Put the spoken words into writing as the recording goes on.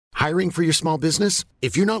Hiring for your small business?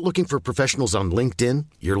 If you're not looking for professionals on LinkedIn,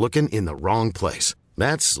 you're looking in the wrong place.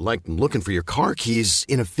 That's like looking for your car keys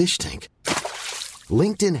in a fish tank.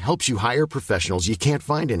 LinkedIn helps you hire professionals you can't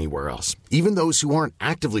find anywhere else, even those who aren't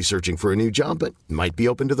actively searching for a new job but might be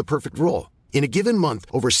open to the perfect role. In a given month,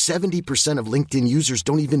 over 70% of LinkedIn users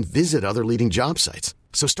don't even visit other leading job sites.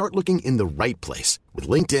 So start looking in the right place. With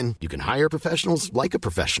LinkedIn, you can hire professionals like a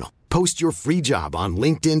professional. Post your free job on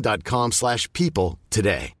linkedin.com/people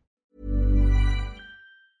today.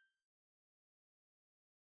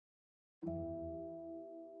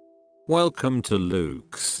 Welcome to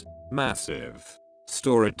Luke's Massive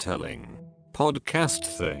Storytelling Podcast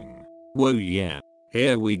thing. Whoa yeah,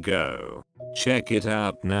 here we go. Check it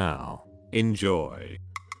out now. Enjoy.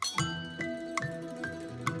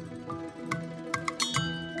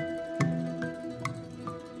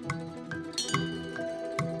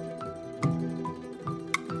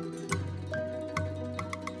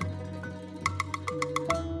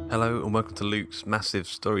 Hello and welcome to Luke's Massive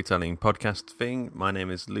Storytelling Podcast thing. My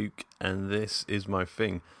name is Luke and this is my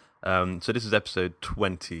thing. So this is episode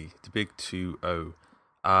 20, the big 2-0.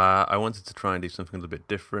 I wanted to try and do something a little bit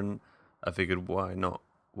different. I figured why not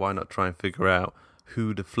try and figure out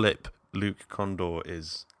who the flip Luke Condor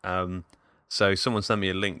is. So someone sent me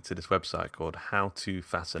a link to this website called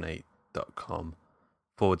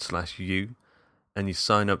howtofascinate.com/you, and you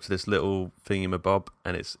sign up to this little thingamabob,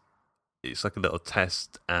 and it's like a little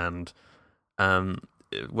test, and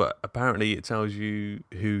apparently it tells you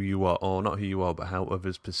who you are, or not who you are, but how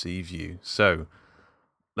others perceive you. So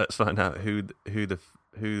let's find out who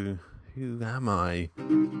am I?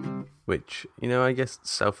 Which, I guess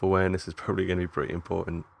self-awareness is probably going to be pretty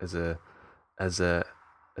important as a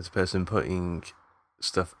person putting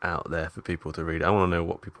stuff out there for people to read. I want to know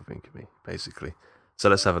what people think of me, basically. So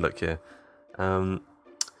let's have a look here.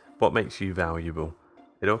 What makes you valuable?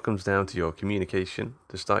 It all comes down to your communication.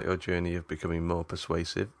 To start your journey of becoming more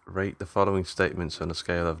persuasive, rate the following statements on a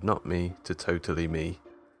scale of not me to totally me.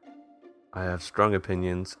 I have strong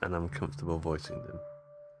opinions and I'm comfortable voicing them.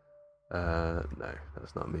 No,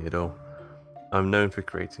 that's not me at all. I'm known for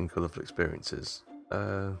creating colourful experiences.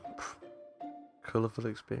 Colourful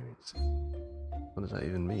experiences? What does that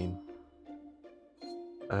even mean?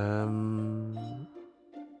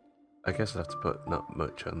 I guess I'll have to put not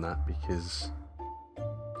much on that because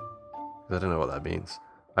I don't know what that means.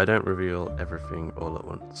 I don't reveal everything all at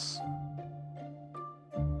once.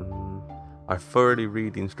 I thoroughly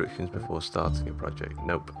read the instructions before starting a project.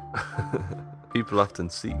 Nope. People often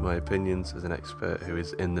seek my opinions as an expert who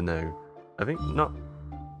is in the know. I think not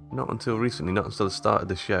until recently, not until the start of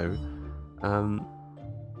the show. I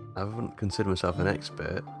wouldn't consider myself an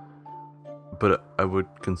expert, but I would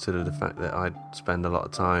consider the fact that I'd spend a lot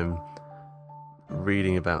of time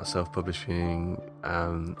reading about self-publishing,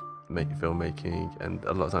 filmmaking, and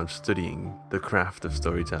a lot of time studying the craft of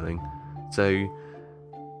storytelling. So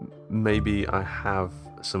maybe I have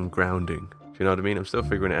some grounding. Do you know what I mean? I'm still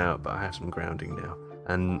figuring it out, but I have some grounding now.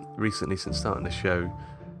 And recently, since starting the show,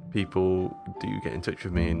 people do get in touch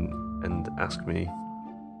with me and ask me,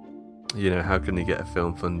 how can they get a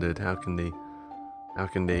film funded? How can they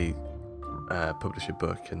publish a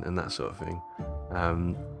book and that sort of thing.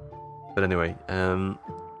 But anyway,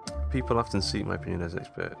 people often seek my opinion as an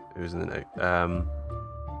expert who's in the know. I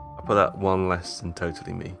put that one less than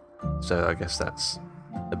totally me, so I guess that's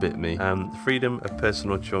a bit me. Freedom of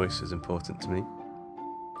personal choice is important to me.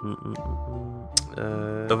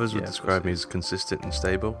 Others would describe me as consistent and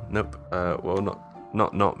stable. Nope. Well,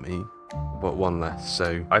 not me, but one less.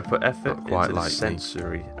 So I put effort into the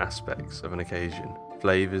sensory aspects of an occasion.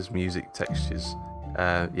 Flavors, music, textures.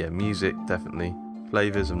 Music definitely.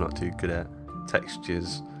 Flavors I'm not too good at.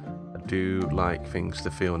 Textures, I do like things to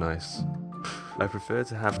feel nice. I prefer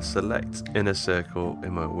to have a select inner circle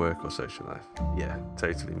in my work or social life. Yeah,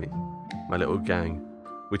 totally me. My little gang,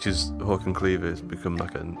 which is Hawk and Cleaver, has become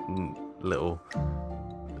like a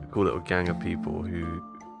cool little gang of people who,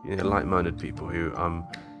 like-minded people who I'm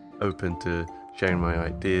open to sharing my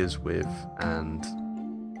ideas with, and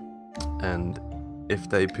if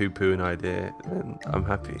they poo-poo an idea, then I'm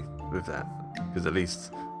happy with that, because at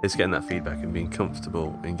least it's getting that feedback and being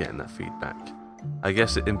comfortable in getting that feedback. I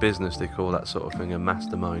guess in business they call that sort of thing a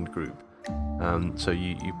mastermind group. So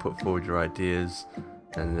you put forward your ideas,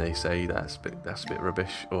 and they say that's a bit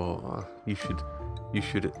rubbish, or you should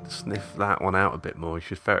sniff that one out a bit more. You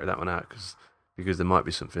should ferret that one out because there might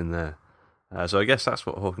be something there. So I guess that's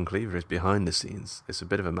what Hawk and Cleaver is behind the scenes. It's a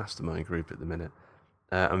bit of a mastermind group at the minute.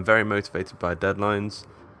 I'm very motivated by deadlines.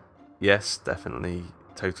 Yes, definitely,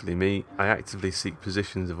 totally me. I actively seek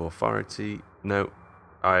positions of authority. No,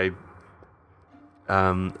 I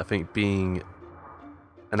I think being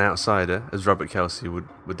an outsider, as Robert Kelsey would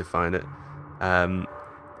define it,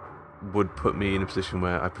 would put me in a position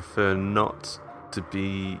where I prefer not to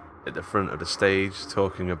be at the front of the stage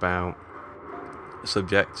talking about a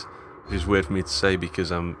subject, which is weird for me to say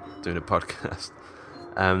because I'm doing a podcast.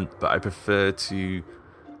 But I prefer to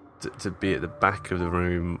be at the back of the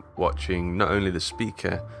room watching not only the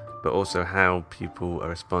speaker, but also how people are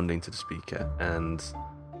responding to the speaker. And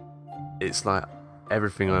it's like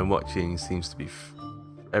everything I'm watching seems to be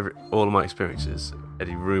all of my experiences,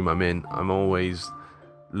 any room I'm in, I'm always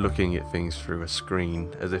looking at things through a screen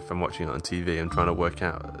as if I'm watching it on TV. I'm trying to work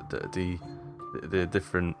out the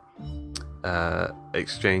different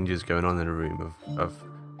exchanges going on in a room of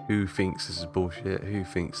who thinks this is bullshit, who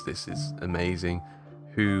thinks this is amazing,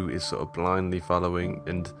 who is sort of blindly following,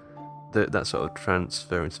 and that sort of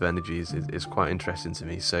transference of energies is quite interesting to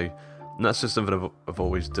me. So that's just something I've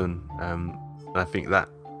always done, and I think that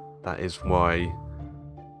is why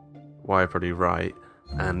I probably write,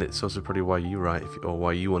 and it's also probably why you write, or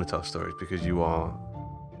why you want to tell stories, because you are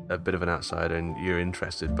a bit of an outsider and you're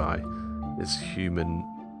interested by this human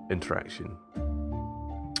interaction.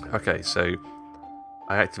 Okay, so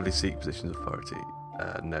I actively seek positions of authority.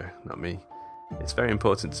 No, not me. It's very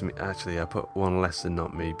important to me. Actually, I put one less than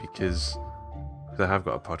not me because I have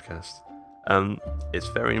got a podcast. It's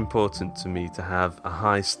very important to me to have a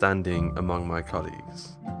high standing among my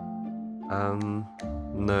colleagues.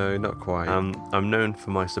 No, not quite. I'm known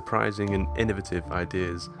for my surprising and innovative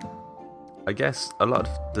ideas. I guess a lot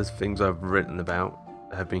of the things I've written about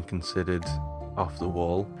have been considered off the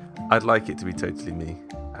wall. I'd like it to be totally me.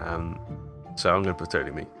 So I'm going to put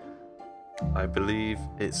totally me. I believe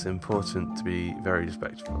it's important to be very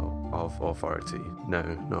respectful of authority. No,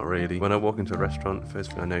 not really. When I walk into a restaurant, the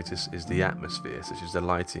first thing I notice is the atmosphere, such as the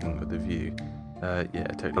lighting or the view. Yeah,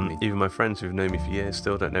 totally me. Even my friends who've known me for years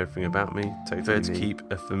still don't know everything about me. Totally me. To keep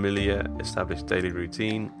a familiar, established daily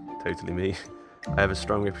routine. Totally me. I have a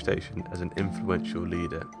strong reputation as an influential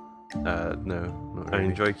leader. No, not really. I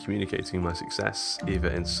enjoy communicating my success, either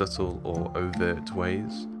in subtle or overt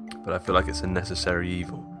ways, but I feel like it's a necessary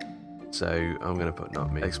evil. So I'm going to put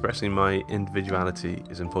not me. Expressing my individuality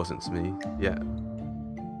is important to me. Yeah,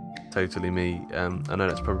 totally me. I know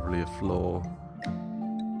that's probably a flaw,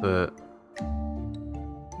 but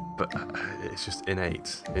it's just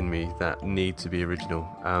innate in me, that need to be original.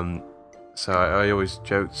 So I always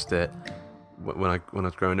joked that when I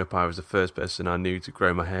was growing up, I was the first person I knew to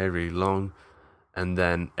grow my hair really long, and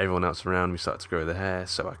then everyone else around me started to grow their hair,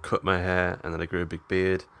 so I cut my hair, and then I grew a big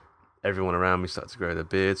beard. Everyone around me started to grow their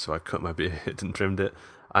beard, so I cut my beard and trimmed it.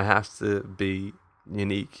 I have to be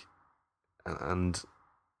unique, and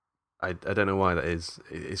I don't know why that is.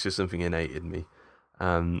 It's just something innate in me.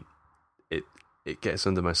 It gets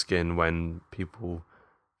under my skin when people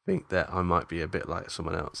think that I might be a bit like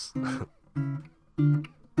someone else.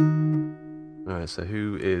 Alright, so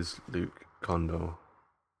who is Luke Condor?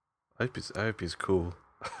 I hope he's cool.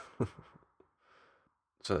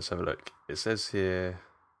 So let's have a look. It says here,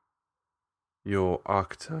 your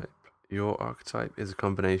archetype. Your archetype is a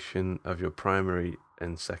combination of your primary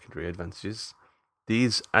and secondary advantages.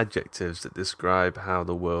 These adjectives that describe how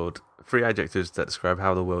the world... 3 adjectives that describe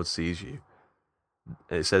how the world sees you.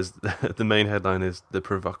 It says the main headline is the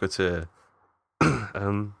provocateur.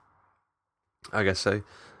 I guess so.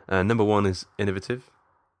 Number 1 is innovative.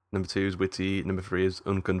 Number 2 is witty. Number 3 is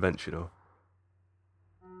unconventional.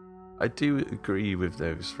 I do agree with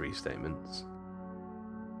those 3 statements.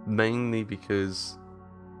 Mainly because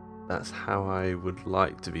that's how I would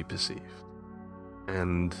like to be perceived.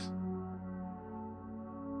 And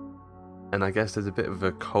I guess there's a bit of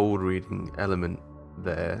a cold reading element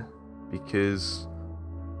there, because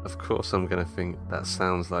of course I'm going to think that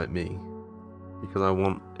sounds like me, because I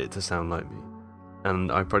want it to sound like me.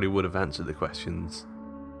 And I probably would have answered the questions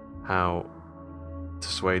how to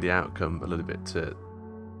sway the outcome a little bit to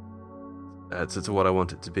what I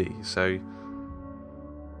want it to be. So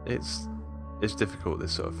it's difficult,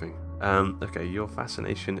 this sort of thing. Okay, your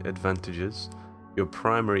fascination advantages. Your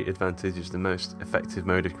primary advantage is the most effective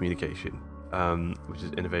mode of communication, which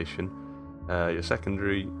is innovation. Your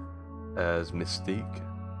secondary is mystique.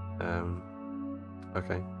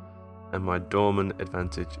 Okay. And my dormant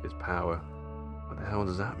advantage is power. What the hell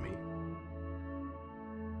does that mean?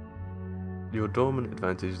 Your dormant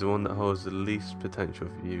advantage is the one that holds the least potential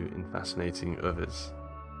for you in fascinating others.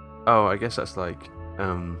 Oh, I guess that's like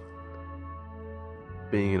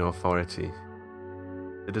being an authority.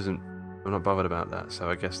 I'm not bothered about that, so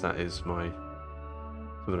I guess that is something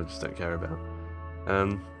I just don't care about.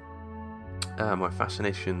 My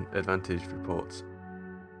fascination advantage reports.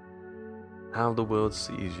 How the world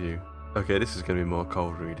sees you. Okay, this is going to be more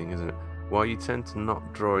cold reading, isn't it? While you tend to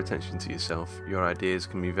not draw attention to yourself, your ideas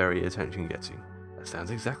can be very attention-getting. That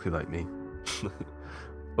sounds exactly like me.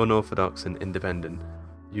 Unorthodox and independent.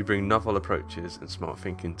 You bring novel approaches and smart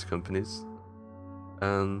thinking to companies. I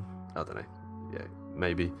don't know. Yeah,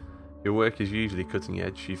 maybe. Your work is usually cutting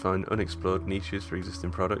edge. You find unexplored niches for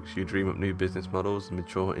existing products. You dream up new business models in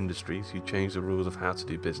mature industries. You change the rules of how to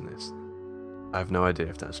do business. I have no idea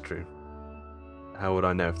if that's true. How would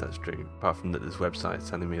I know if that's true? Apart from that this website is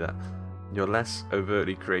telling me that. You're less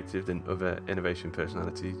overtly creative than other innovation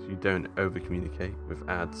personalities. You don't over-communicate with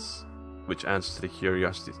ads, which adds to the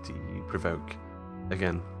curiosity you provoke.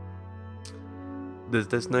 Again,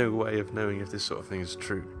 there's no way of knowing if this sort of thing is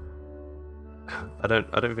true. I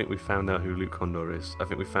don't think we found out who Luke Condor is. I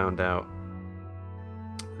think we found out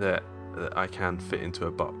that I can fit into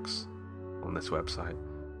a box on this website.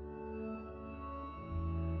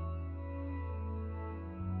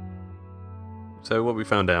 So what we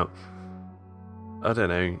found out, I don't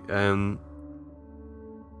know,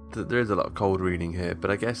 there is a lot of cold reading here, but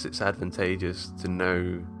I guess it's advantageous to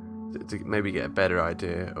know, to maybe get a better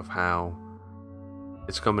idea of how,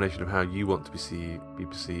 it's a combination of how you want to be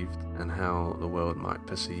perceived and how the world might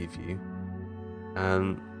perceive you.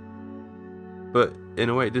 But in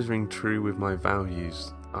a way it does ring true with my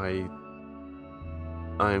values. I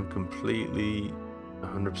am completely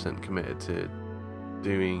 100% committed to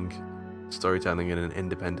doing storytelling in an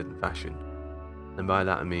independent fashion, and by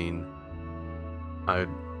that I mean I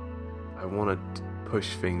want to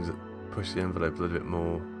push the envelope a little bit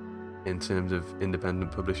more in terms of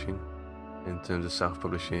independent publishing, in terms of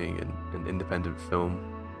self-publishing and independent film,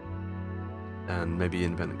 and maybe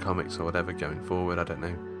independent comics or whatever going forward, I don't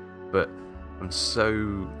know. But I'm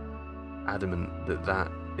so adamant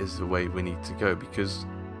that is the way we need to go, because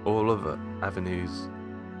all other avenues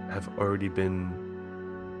have already been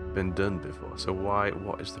done before, so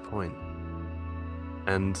what is the point?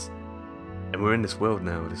 And we're in this world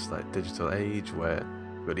now, this like digital age where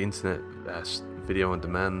we've got the internet, video on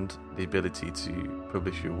demand, the ability to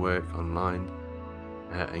publish your work online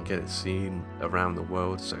and get it seen around the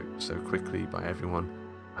world so quickly by everyone.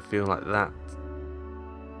 I feel like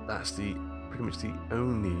that's pretty much the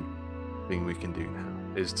only thing we can do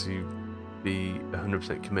now, is to be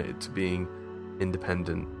 100% committed to being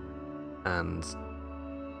independent and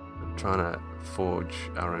trying to forge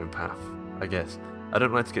our own path, I guess. I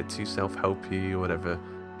don't like to get too self-helpy or whatever,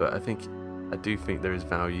 but I do think there is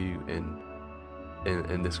value in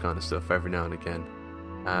this kind of stuff every now and again.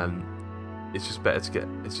 It's just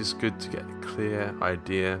good to get a clear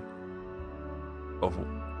idea of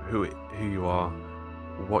who you are,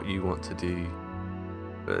 what you want to do,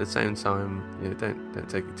 but at the same time, don't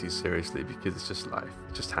take it too seriously, because it's just life,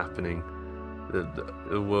 it's just happening.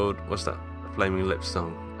 The world, what's that Flaming Lips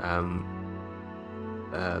song?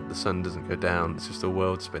 The sun doesn't go down, it's just the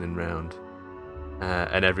world spinning round,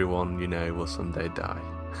 and everyone will someday die.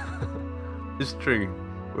 It's true,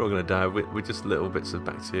 we're all going to die. We're just little bits of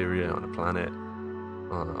bacteria on a planet,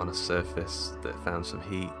 on a surface that found some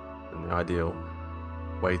heat and the ideal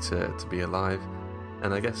way to be alive.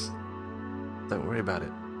 And I guess, don't worry about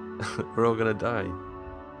it. We're all going to die.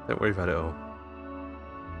 Don't worry about it all.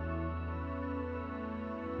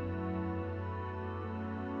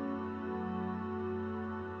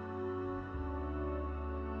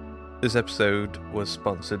 This episode was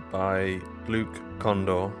sponsored by Luke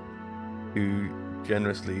Condor, who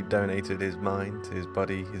generously donated his mind, his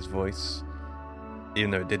body, his voice, even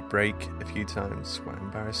though it did break a few times, quite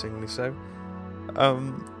embarrassingly so.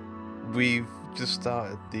 We've just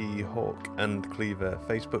started the Hawk and Cleaver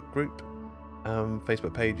Facebook group,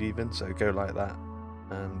 Facebook page even, so go like that,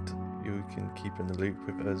 and you can keep in the loop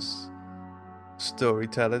with us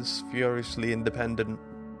storytellers, furiously independent.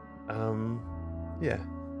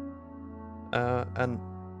 And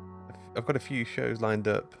I've got a few shows lined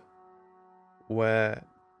up where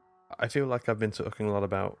I feel like I've been talking a lot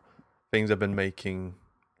about things I've been making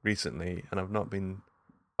recently, and I've not been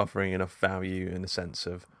offering enough value in the sense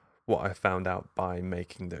of what I found out by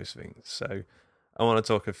making those things. So I want to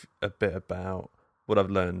talk a bit about what I've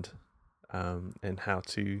learned in how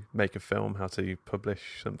to make a film, how to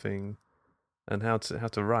publish something, and how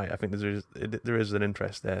to write. I think there is an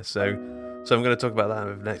interest there. So I'm going to talk about that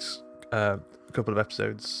in the next couple of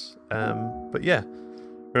episodes. But yeah,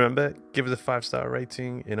 remember, give us a 5-star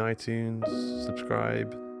rating in iTunes,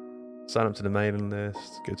 subscribe, sign up to the mailing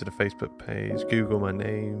list, go to the Facebook page, Google my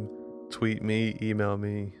name, tweet me, email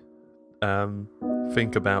me,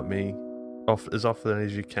 think about me as often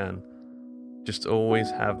as you can. Just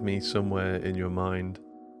always have me somewhere in your mind,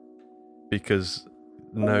 because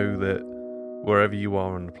know that wherever you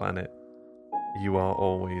are on the planet, you are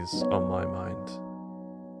always on my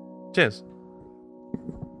mind. Cheers.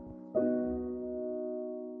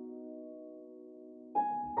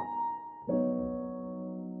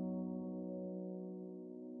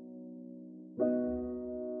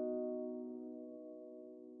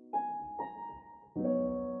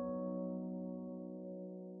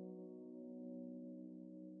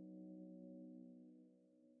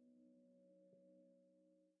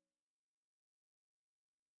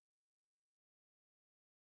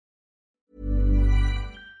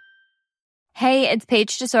 Hey, it's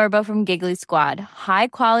Paige DeSorbo from Giggly Squad. High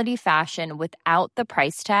quality fashion without the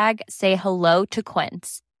price tag. Say hello to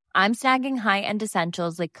Quince. I'm snagging high-end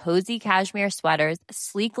essentials like cozy cashmere sweaters,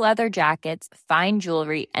 sleek leather jackets, fine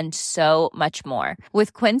jewelry, and so much more.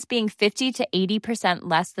 With Quince being 50 to 80%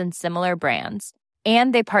 less than similar brands.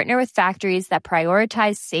 And they partner with factories that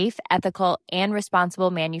prioritize safe, ethical, and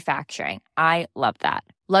responsible manufacturing. I love that.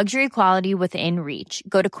 Luxury quality within reach.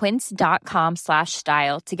 Go to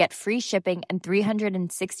quince.com/style to get free shipping and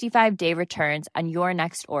 365-day returns on your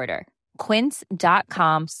next order.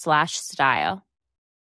 Quince.com/style.